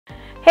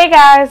Hey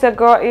guys, your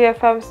girl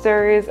EFM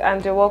Stories,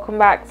 and you're welcome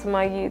back to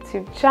my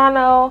YouTube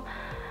channel.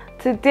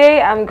 Today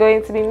I'm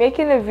going to be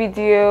making a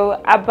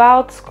video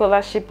about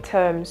scholarship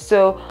terms.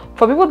 So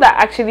for people that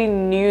are actually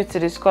new to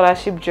the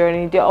scholarship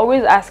journey, they're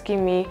always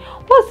asking me,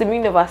 what's the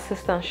meaning of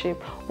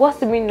assistantship? What's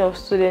the meaning of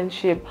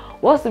studentship?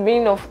 What's the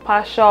meaning of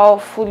partial,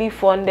 fully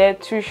funded,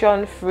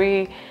 tuition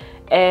free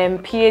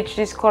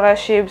PhD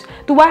scholarships?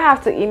 Do I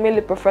have to email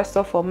a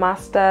professor for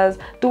masters?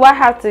 Do I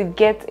have to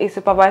get a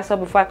supervisor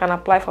before I can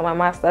apply for my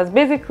masters?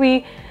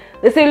 Basically,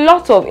 there's a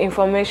lot of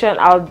information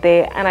out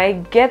there, and I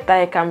get that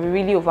it can be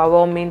really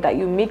overwhelming, that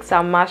you mix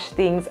and match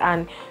things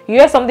and you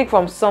hear something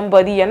from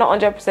somebody, you're not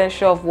 100%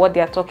 sure of what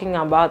they're talking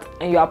about,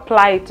 and you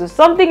apply it to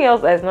something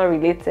else that is not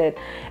related.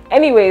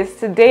 Anyways,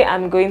 today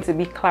I'm going to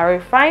be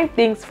clarifying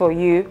things for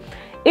you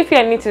if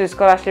you're new to the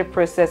scholarship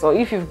process, or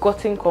if you've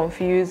gotten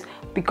confused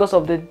because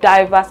of the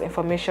diverse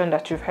information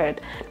that you've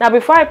heard. Now,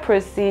 before I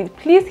proceed,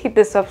 please hit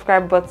the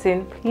subscribe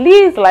button,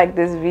 please like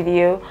this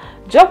video,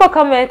 drop a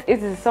comment if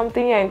this is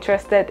something you're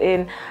interested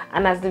in,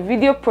 and as the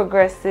video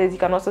progresses, you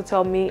can also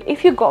tell me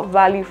if you got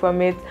value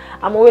from it.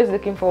 I'm always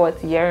looking forward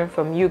to hearing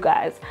from you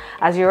guys.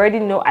 As you already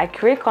know, I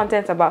create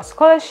content about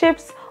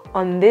scholarships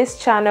on this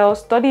channel,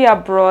 study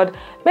abroad,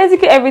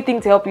 basically everything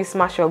to help you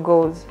smash your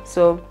goals.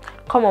 So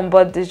come on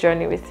board this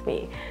journey with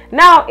me.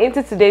 Now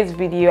into today's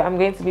video, I'm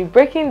going to be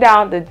breaking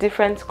down the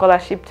different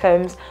scholarship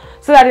terms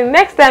so that the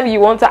next time you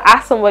want to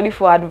ask somebody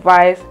for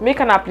advice, make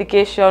an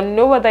application,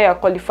 know whether you're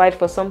qualified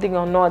for something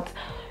or not,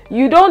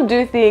 you don't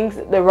do things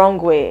the wrong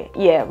way.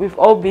 Yeah, we've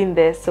all been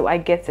there, so I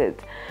get it.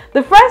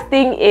 The first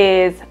thing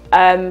is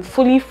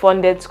fully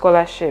funded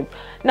scholarship.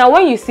 Now,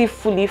 when you see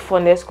fully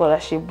funded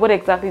scholarship, what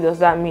exactly does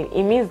that mean?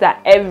 It means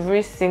that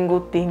every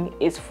single thing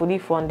is fully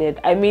funded.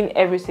 I mean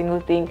every single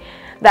thing.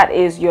 That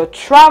is your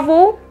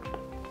travel,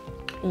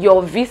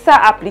 your visa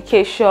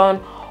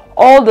application,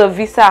 all the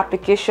visa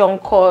application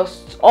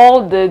costs,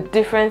 all the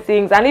different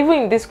things, and even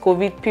in this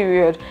COVID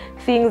period,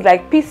 things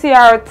like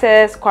PCR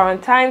tests,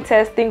 quarantine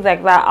tests, things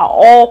like that are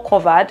all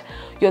covered.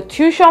 Your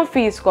tuition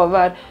fee is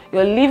covered,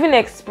 your living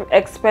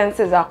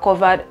expenses are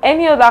covered,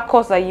 any other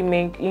costs that you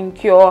may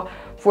incur,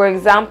 for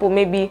example,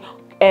 maybe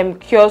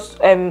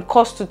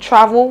cost to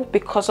travel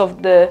because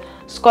of the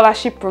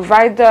scholarship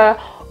provider,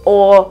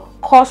 or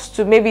cost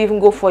to maybe even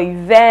go for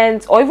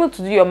events, or even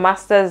to do your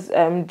master's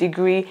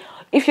degree.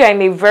 If you're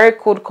in a very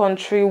cold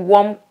country,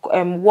 warm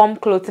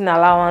clothing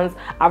allowance,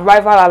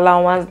 arrival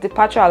allowance,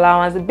 departure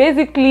allowance,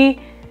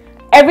 basically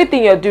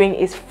everything you're doing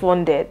is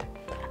funded.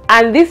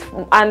 And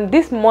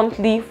this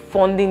monthly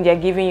funding they're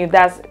giving you,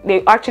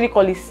 they actually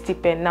call it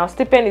stipend. Now,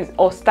 stipend is,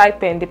 or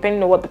stipend,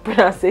 depending on what the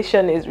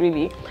pronunciation is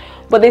really,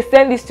 but they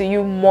send this to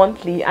you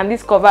monthly, and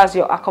this covers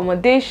your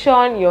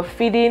accommodation, your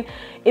feeding.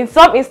 In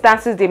some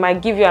instances, they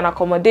might give you an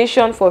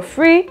accommodation for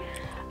free,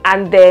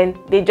 and then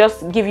they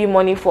just give you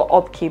money for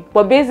upkeep.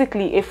 But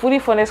basically, a fully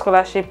funded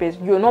scholarship is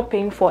you're not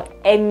paying for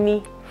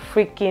any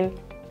freaking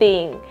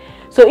thing.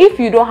 So if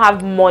you don't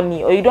have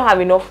money, or you don't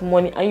have enough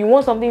money, and you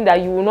want something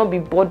that you will not be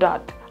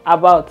bothered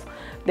about,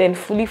 then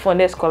fully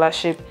funded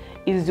scholarship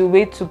is the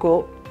way to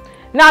go.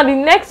 Now, the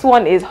next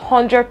one is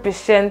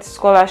 100%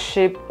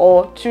 scholarship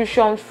or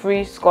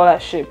tuition-free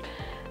scholarship.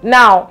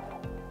 Now,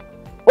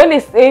 when they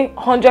say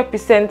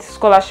 100%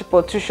 scholarship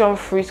or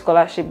tuition-free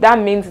scholarship, that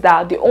means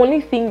that the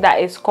only thing that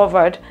is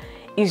covered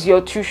is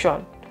your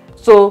tuition.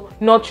 So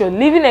not your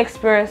living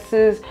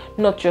experiences,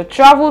 not your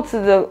travel to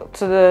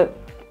the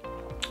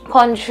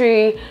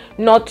country,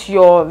 not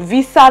your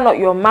visa, not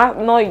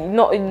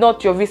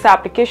your visa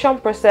application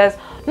process,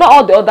 not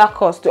all the other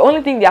costs. The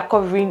only thing they are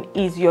covering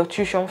is your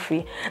tuition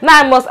fee.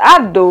 Now, I must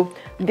add though,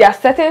 there are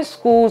certain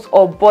schools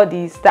or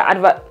bodies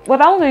that well, I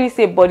don't really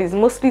say bodies,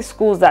 mostly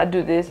schools that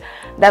do this,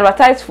 that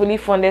advertise fully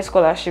funded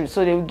scholarships.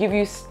 So they will give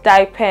you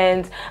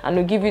stipends and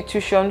will give you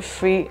tuition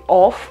free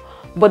off,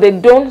 but they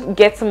don't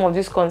get some of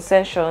these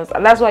concessions,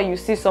 and that's why you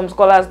see some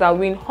scholars that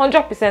win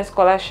 100%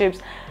 scholarships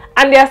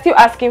and they are still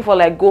asking for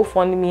like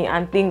GoFundMe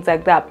and things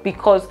like that,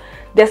 because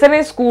there are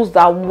certain schools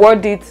that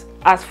word it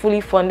as fully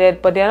funded,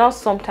 but they are not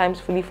sometimes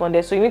fully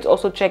funded. So you need to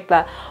also check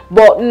that.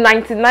 But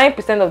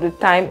 99% of the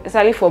time,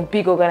 especially for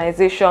big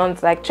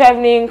organizations like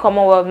Chevening,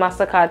 Commonwealth,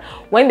 MasterCard,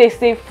 when they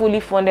say fully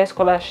funded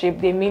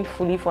scholarship, they mean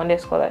fully funded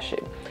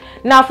scholarship.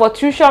 Now, for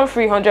tuition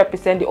free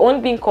 100%, the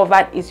only thing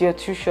covered is your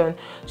tuition.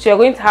 So you're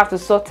going to have to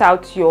sort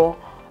out your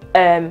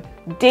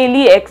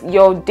daily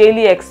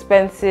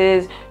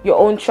expenses, your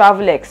own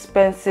travel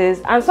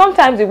expenses, and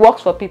sometimes it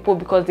works for people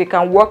because they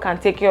can work and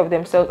take care of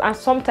themselves, and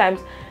sometimes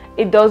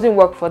it doesn't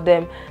work for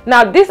them.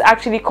 Now, this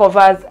actually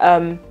covers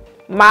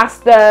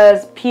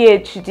masters,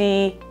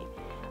 PhD,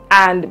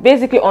 and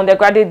basically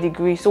undergraduate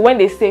degree. So when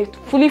they say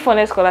fully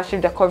funded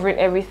scholarship, they're covering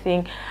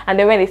everything, and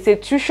then when they say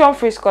tuition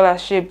free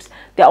scholarships,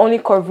 they're only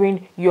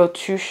covering your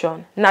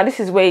tuition. Now, this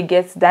is where it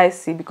gets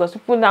dicey, because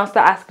people now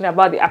start asking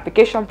about the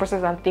application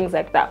process and things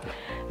like that.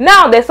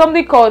 Now, there's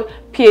something called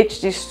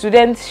PhD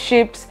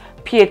studentships,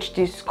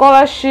 PhD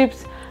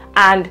scholarships,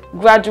 and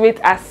graduate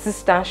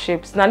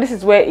assistantships. Now, this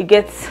is where it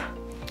gets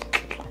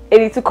a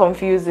little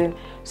confusing.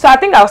 So I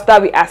think I'll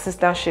start with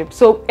assistantship.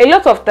 So a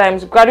lot of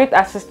times graduate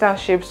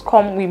assistantships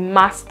come with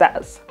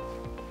masters.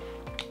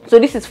 So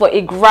this is for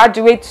a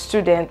graduate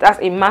student, that's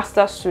a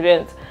master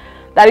student,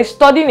 that is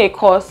studying a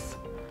course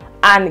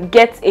and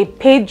gets a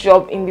paid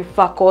job in the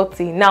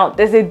faculty. Now,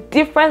 there's a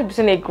difference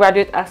between a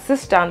graduate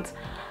assistant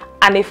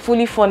and a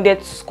fully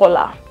funded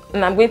scholar.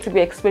 And I'm going to be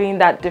explaining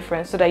that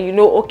difference so that you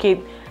know, okay,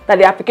 that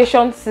the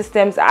application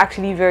systems are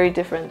actually very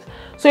different.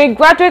 So a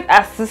graduate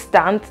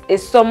assistant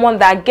is someone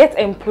that gets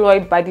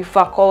employed by the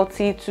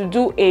faculty to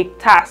do a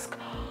task.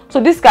 So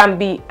this can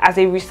be as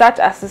a research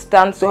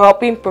assistant, so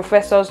helping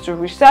professors to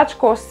research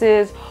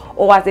courses,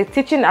 or as a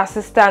teaching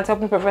assistant,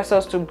 helping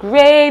professors to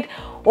grade,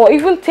 or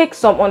even take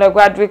some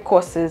undergraduate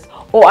courses,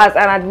 or as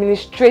an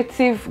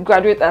administrative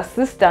graduate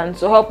assistant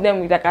to help them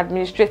with like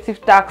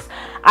administrative tasks.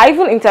 I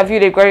even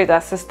interviewed a graduate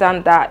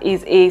assistant that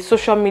is a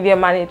social media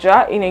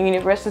manager in a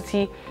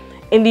university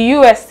in the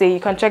USA. You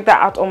can check that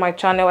out on my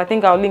channel. I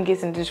think I'll link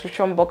it in the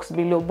description box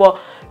below. But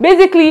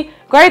basically,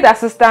 graduate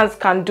assistants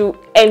can do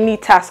any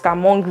task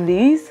among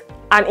these,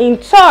 and in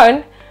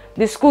turn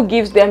the school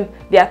gives them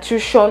their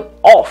tuition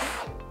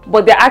off,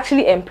 but they're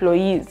actually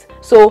employees.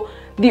 So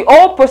the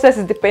whole process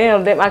is dependent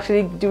on them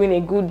actually doing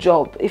a good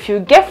job. If you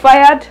get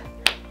fired,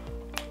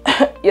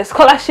 your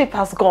scholarship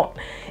has gone.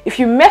 If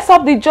you mess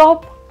up the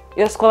job,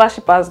 your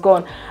scholarship has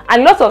gone.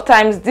 And lots of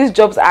times these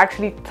jobs are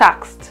actually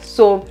taxed.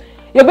 So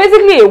you're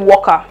basically a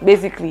worker,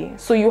 basically.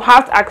 So you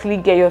have to actually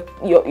get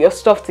your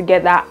stuff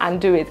together and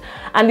do it.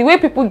 And the way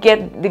people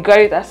get the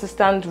graduate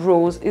assistant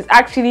roles is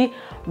actually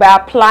by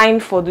applying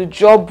for the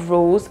job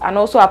roles and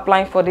also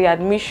applying for the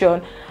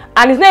admission.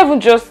 And it's not even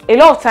just, a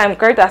lot of time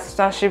graduate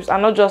assistantships are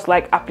not just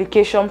like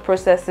application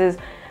processes.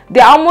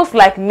 They're almost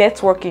like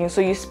networking.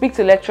 So you speak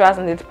to lecturers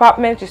in the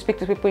department, you speak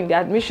to people in the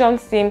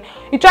admissions team,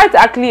 you try to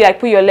actually like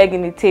put your leg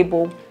in the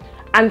table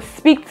and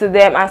speak to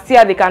them and see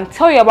how they can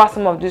tell you about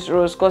some of these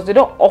roles, because they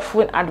don't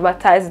often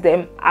advertise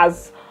them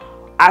as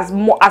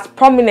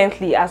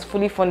prominently as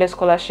fully funded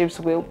scholarships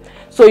will.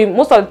 So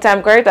most of the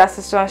time graduate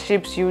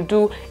assistantships, you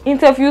do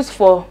interviews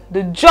for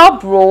the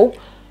job role,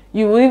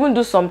 you will even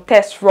do some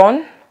test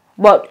run,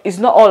 but it's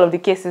not all of the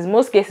cases.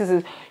 Most cases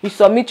is you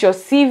submit your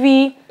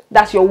CV,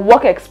 that's your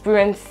work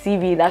experience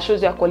CV that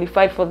shows you're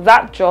qualified for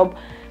that job.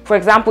 For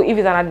example, if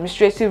it's an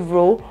administrative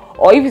role,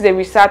 or if it's a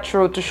research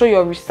role, to show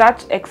your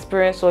research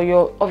experience or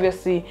your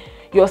obviously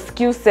your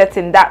skill set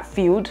in that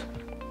field.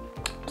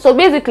 So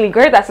basically,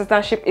 graduate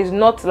assistantship is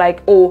not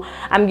like, oh,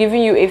 I'm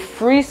giving you a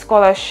free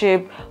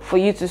scholarship for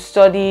you to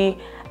study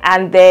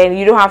and then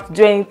you don't have to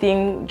do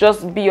anything,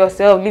 just be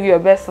yourself, live your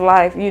best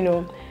life. You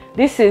know,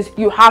 this is,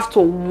 you have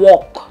to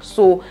work.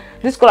 So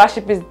this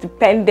scholarship is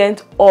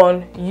dependent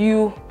on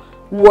you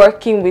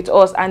working with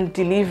us and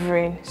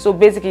delivering. So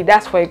basically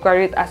that's for a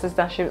graduate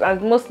assistantship,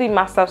 and mostly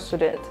master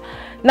students.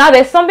 Now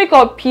there's something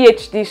called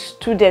PhD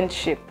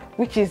studentship,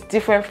 which is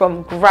different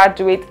from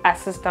graduate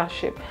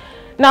assistantship.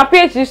 Now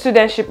PhD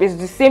studentship is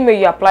the same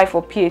way you apply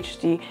for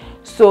PhD.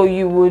 So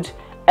you would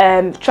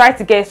try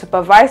to get a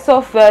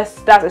supervisor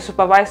first. That's a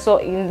supervisor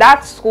in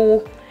that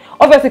school.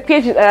 Obviously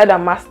PhD is higher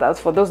than masters,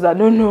 for those that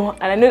don't know,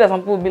 and I know that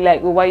some people will be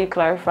like, well, why are you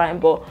clarifying?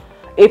 But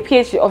a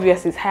PhD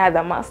obviously is higher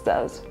than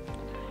masters.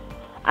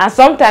 And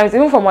sometimes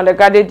even from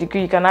undergraduate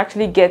degree you can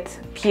actually get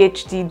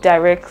PhD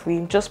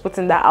directly, just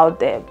putting that out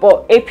there.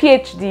 But a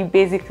PhD,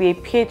 basically a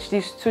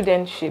PhD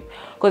studentship,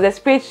 because there's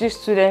PhD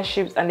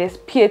studentships and there's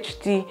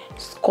PhD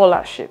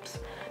scholarships.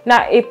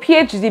 Now a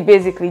PhD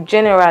basically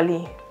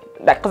generally,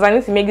 because I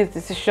need to make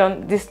this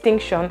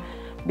distinction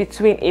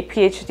between a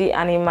PhD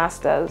and a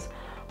master's.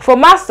 For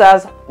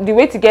masters, the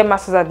way to get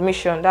master's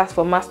admission, that's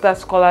for master's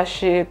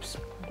scholarships.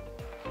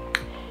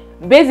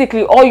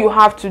 Basically all you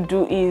have to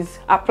do is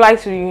apply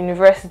to the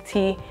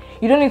university.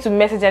 You don't need to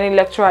message any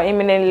lecturer,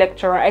 eminent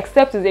lecturer,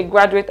 except it's a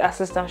graduate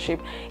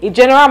assistantship. A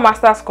general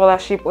master's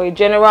scholarship or a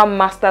general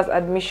master's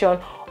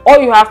admission, all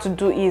you have to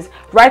do is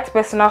write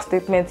personal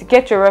statements,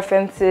 get your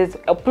references,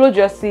 upload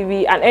your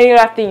CV and any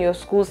other thing your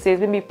school says,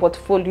 maybe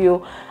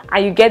portfolio,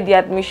 and you get the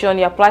admission.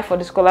 You apply for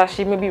the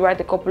scholarship, maybe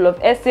write a couple of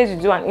essays, you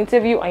do an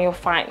interview and you're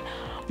fine.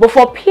 But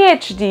for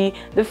PhD,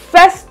 the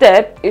first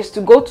step is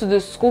to go to the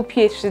school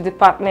PhD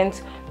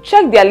department,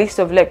 check their list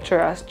of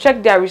lecturers,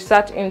 check their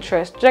research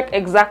interests, check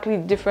exactly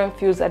different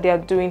fields that they are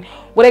doing,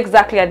 what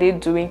exactly are they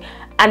doing,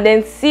 and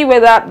then see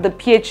whether the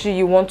PhD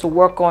you want to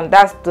work on,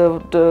 that's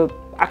the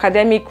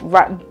academic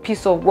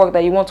piece of work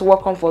that you want to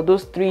work on for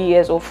those 3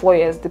 years or 4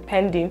 years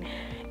depending,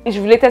 is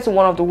related to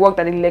one of the work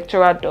that the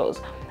lecturer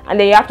does. And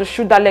then you have to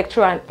shoot that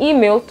lecturer an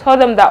email, tell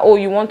them that, oh,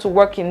 you want to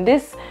work in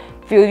this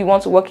field, you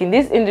want to work in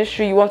this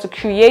industry, you want to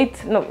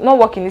create, no, not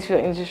work in this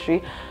field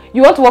industry,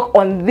 you want to work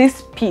on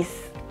this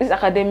piece, this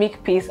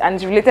academic piece, and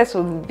it's related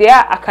to their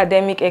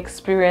academic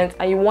experience,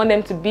 and you want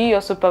them to be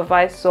your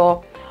supervisor,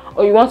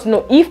 or you want to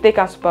know if they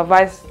can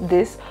supervise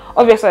this.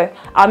 Obviously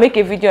I'll make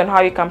a video on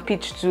how you can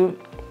pitch to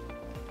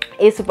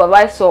a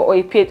supervisor or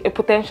a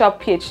potential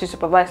PhD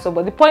supervisor,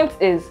 but the point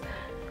is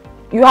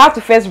you have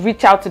to first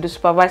reach out to the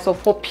supervisor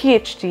for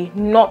PhD,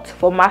 not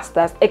for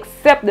masters,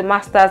 except the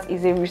masters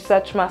is a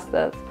research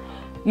masters,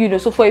 you know.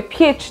 So for a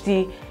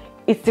PhD,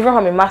 it's different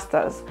from a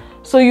master's.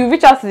 So you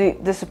reach out to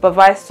the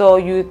supervisor,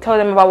 you tell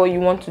them about what you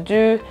want to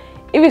do.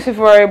 If it's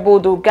favorable,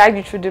 they'll guide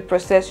you through the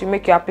process. You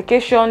make your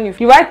application,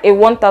 you write a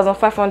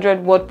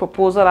 1,500 word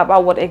proposal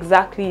about what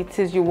exactly it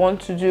is you want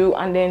to do,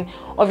 and then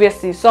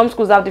obviously some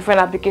schools have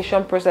different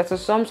application processes.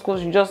 Some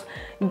schools you just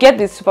get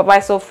the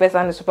supervisor first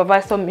and the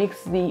supervisor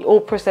makes the whole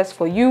process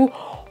for you,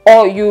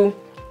 or you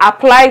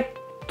apply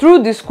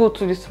through the school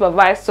to the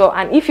supervisor,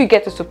 and if you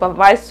get the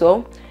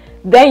supervisor,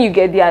 then you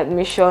get the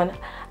admission,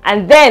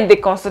 and then they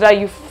consider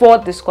you for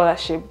the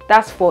scholarship.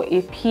 That's for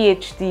a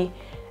PhD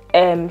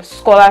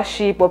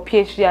scholarship or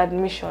PhD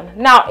admission.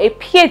 Now, a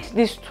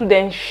PhD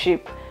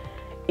studentship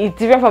is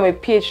different from a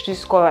PhD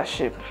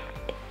scholarship.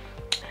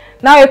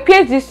 Now, a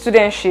PhD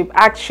studentship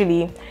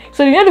actually,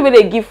 so you know the way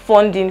they give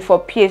funding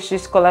for PhD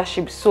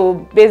scholarships. So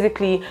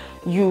basically,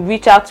 you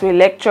reach out to a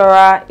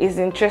lecturer, is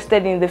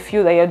interested in the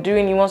field that you're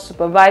doing, he wants to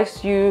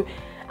supervise you,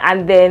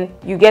 and then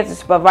you get the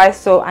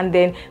supervisor, and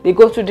then they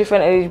go through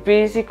different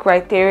eligibility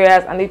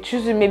criteria, and they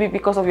choose you maybe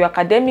because of your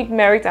academic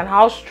merit and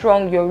how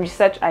strong your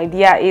research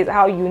idea is,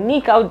 how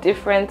unique, how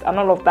different, and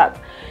all of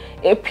that.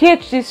 A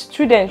PhD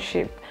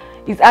studentship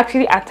is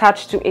actually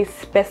attached to a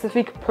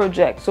specific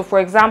project. So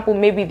for example,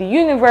 maybe the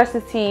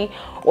university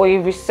or a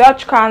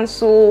research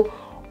council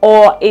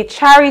or a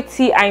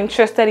charity are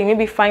interested in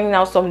maybe finding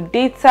out some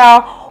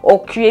data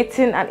or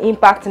creating an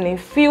impact in a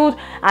field,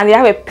 and they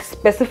have a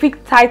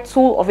specific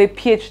title of a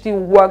PhD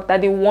work that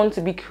they want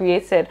to be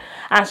created,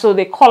 and so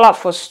they call out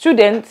for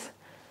students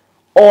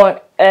or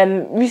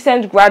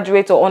recent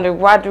graduates or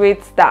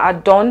undergraduates that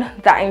are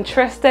that are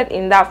interested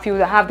in that field,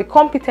 that have the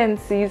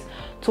competencies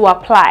to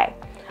apply.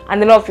 And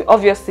then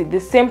obviously the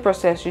same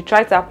process, you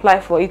try to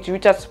apply for it, you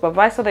reach out to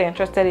supervisor that you're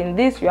interested in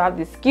this, you have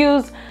the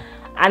skills,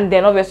 and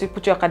then obviously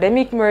put your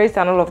academic merits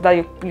and all of that.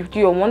 You do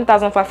your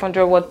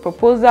 1,500 word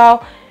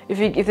proposal.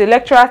 If the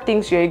lecturer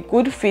thinks you're a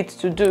good fit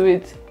to do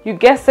it, you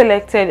get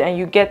selected and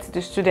you get the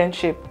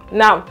studentship.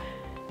 Now,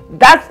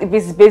 that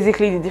is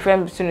basically the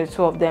difference between the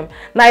two of them.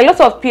 Now, a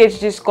lot of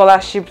PhD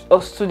scholarships or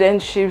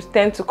studentships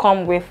tend to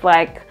come with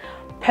like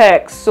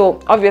perks.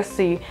 So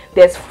obviously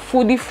there's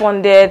fully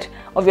funded,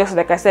 obviously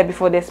like I said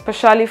before, they're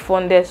specially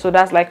funded, so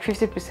that's like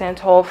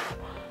 50% off.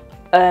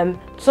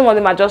 Some of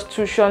them are just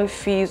tuition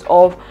fees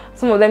off.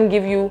 Some of them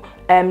give you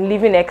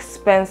living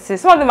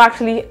expenses. Some of them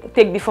actually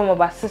take the form of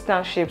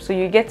assistantship, so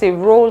you get a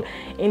role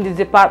in the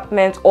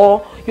department,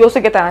 or you also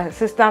get an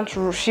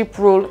assistantship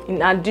role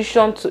in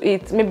addition to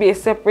it, maybe a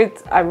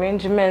separate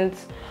arrangement,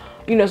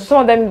 you know. So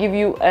some of them give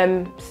you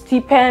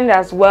stipend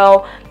as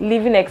well,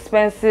 living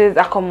expenses,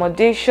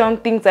 accommodation,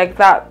 things like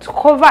that, to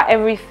cover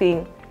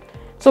everything.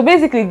 So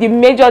basically the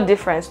major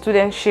difference,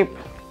 studentship,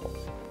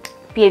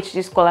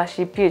 PhD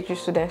scholarship, PhD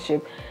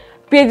studentship.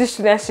 PhD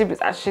studentship is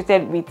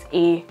associated with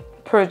a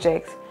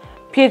project.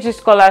 PhD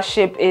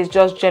scholarship is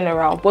just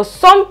general, but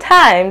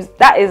sometimes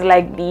that is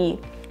like the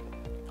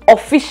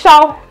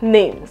official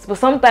names, but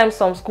sometimes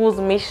some schools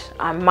mish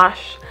and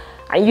mash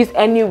and use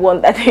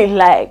anyone that they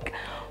like.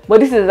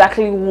 But this is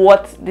exactly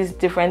what these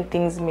different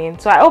things mean.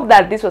 So I hope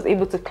that this was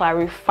able to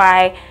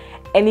clarify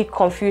any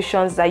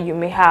confusions that you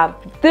may have.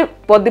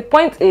 But the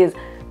point is,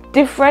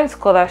 different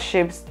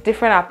scholarships,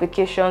 different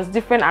applications,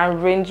 different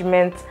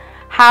arrangements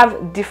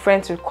have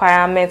different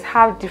requirements,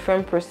 have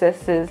different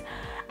processes,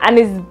 and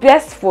it's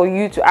best for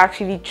you to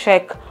actually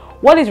check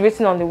what is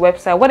written on the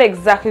website. What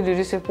exactly do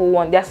these people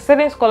want? There are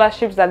certain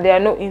scholarships that there are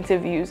no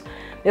interviews.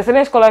 There are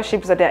certain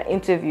scholarships that there are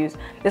interviews.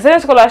 There are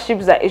certain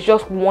scholarships that is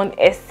just one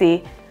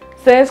essay.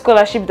 Certain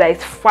scholarships that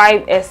is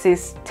 5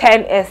 essays,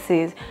 10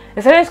 essays.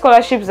 There's certain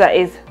scholarships that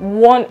is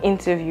 1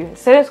 interview.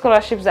 Certain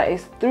scholarships that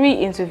is 3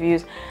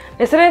 interviews.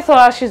 There's certain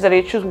scholarships that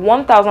they choose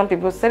 1,000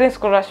 people. Certain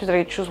scholarships that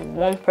they choose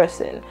 1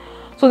 person.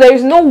 So there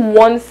is no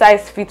one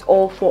size fits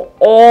all for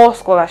all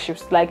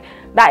scholarships. Like,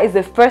 that is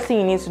the first thing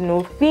you need to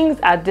know. Things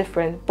are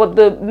different, but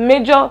the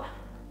major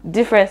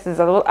differences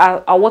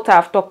are what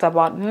I've talked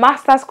about.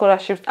 Master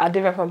scholarships are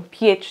different from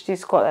PhD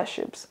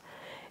scholarships.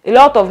 A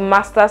lot of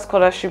master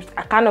scholarships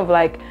are kind of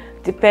like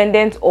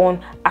dependent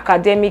on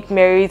academic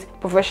merit,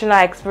 professional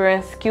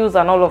experience, skills,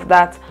 and all of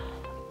that.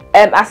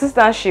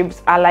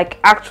 Assistantships are like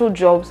actual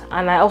jobs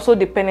and are also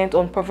dependent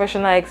on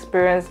professional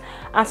experience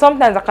and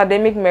sometimes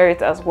academic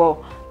merit as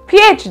well.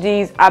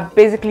 PhDs are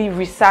basically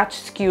research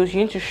skills.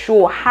 You need to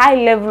show a high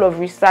level of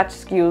research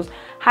skills,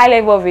 high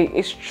level of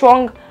a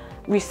strong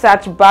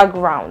research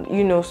background,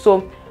 you know.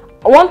 So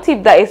one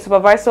tip that a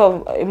supervisor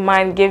of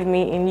mine gave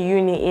me in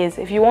uni is,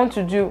 if you want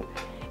to do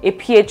a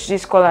PhD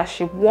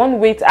scholarship, one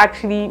way to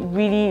actually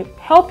really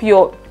help if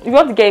you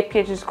want to get a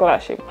PhD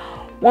scholarship,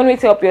 one way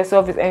to help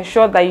yourself is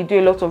ensure that you do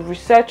a lot of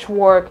research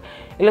work,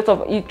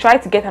 you try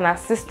to get an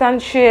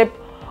assistantship.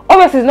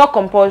 Obviously it's not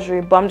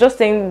compulsory, but I'm just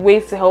saying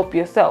ways to help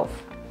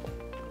yourself.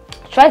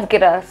 Try to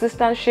get an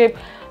assistantship.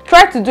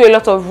 Try to do a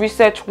lot of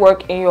research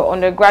work in your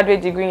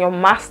undergraduate degree, in your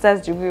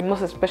master's degree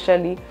most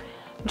especially,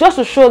 just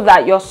to show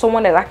that you're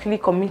someone that's actually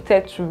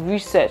committed to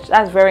research.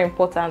 That's very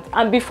important.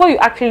 And before you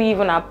actually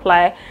even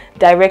apply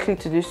directly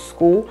to this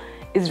school,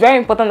 it's very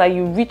important that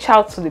you reach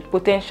out to the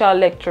potential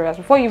lecturers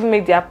before you even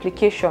make the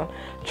application.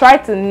 Try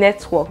to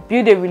network,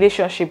 build a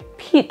relationship,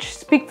 pitch,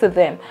 speak to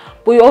them.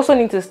 But you also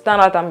need to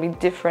stand out and be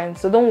different.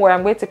 So don't worry,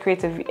 I'm going to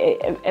create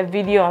a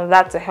video on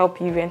that to help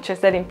you if you're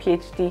interested in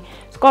PhD,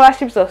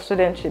 scholarships or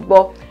studentship.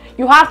 But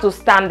you have to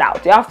stand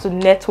out, you have to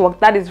network.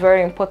 That is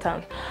very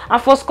important.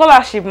 And for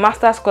scholarship,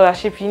 master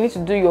scholarship, you need to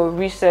do your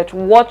research,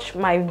 watch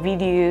my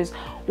videos,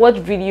 watch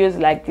videos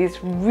like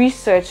this,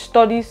 research,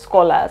 study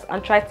scholars,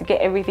 and try to get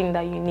everything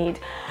that you need.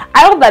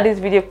 I hope that this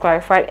video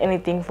clarified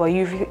anything for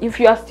you. If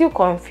you are still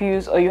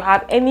confused or you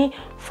have any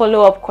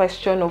follow-up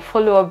question or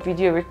follow-up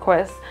video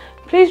requests,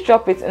 please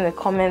drop it in the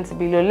comments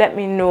below. Let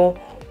me know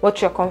what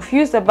you're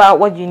confused about,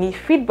 what you need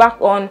feedback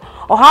on,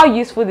 or how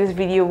useful this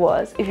video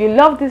was. If you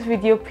love this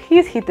video,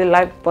 please hit the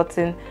like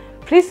button.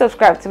 Please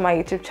subscribe to my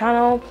YouTube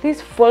channel.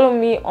 Please follow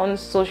me on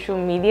social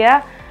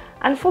media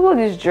and follow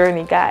this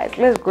journey, guys.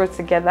 Let's grow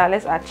together.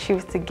 Let's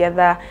achieve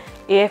together.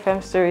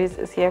 AFM Stories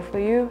is here for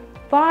you.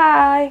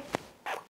 Bye.